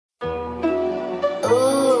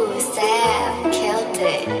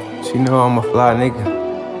She know I'm a fly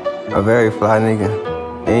nigga, a very fly nigga.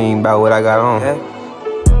 It ain't about what I got on.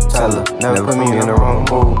 Tell her, never put me in the wrong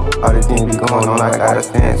mood. All the things be going on, I gotta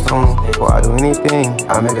stand tuned. Before I do anything,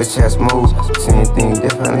 I make a chest move. Seeing things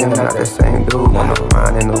differently, I'm not the same dude. When I'm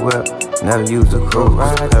riding in the whip, never use a cruise.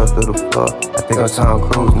 Pedal through the floor, I think I'm Tom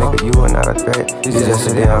Cruise. Nigga, you are not a threat, you just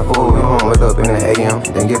a damn fool. You won't wake up in the AM,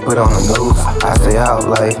 then get put on the news. I stay out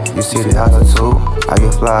like, you see the altitude. I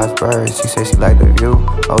get flies birds, she say she like the view.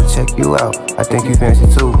 Oh, check you out, I think you fancy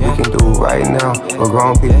too. We can do right now what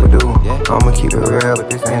grown people do. I'ma keep it real, but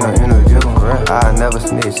this ain't no interview. I never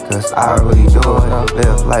snitch, cause I really do it.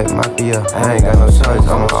 Live like mafia, I ain't got no choice.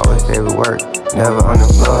 I'ma always stay with work, never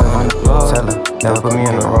unemployed. Tell her, never put me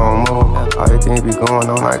in the wrong mood. All the things be going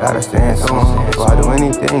on, I gotta stand tuned. Before I do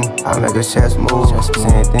anything, I make a chest move.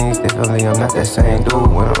 Seeing things differently, I'm not that same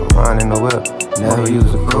dude. When I'm riding the whip, never use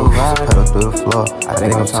a cruise. Pedal through the floor, I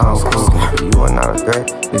think I'm Tom Cruise. You are not a threat,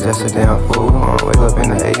 you're just a damn fool. Wake up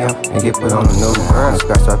in the AM and get put on the news.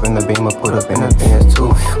 Scratch up in the Beamer, put up in the Benz too.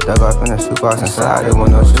 Dug off in the shoebox inside it with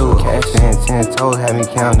no shoe. Cash in 10 toes, had me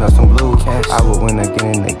counting up some blue. I would win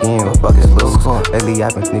again and again, but fuck it's loose. Lately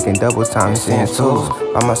I've been sneaking double time and seeing twos.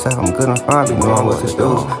 By myself I'm good and fine, be knowing what to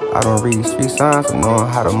do. I don't read street signs, but knowing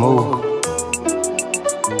how to move.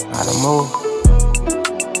 How to move.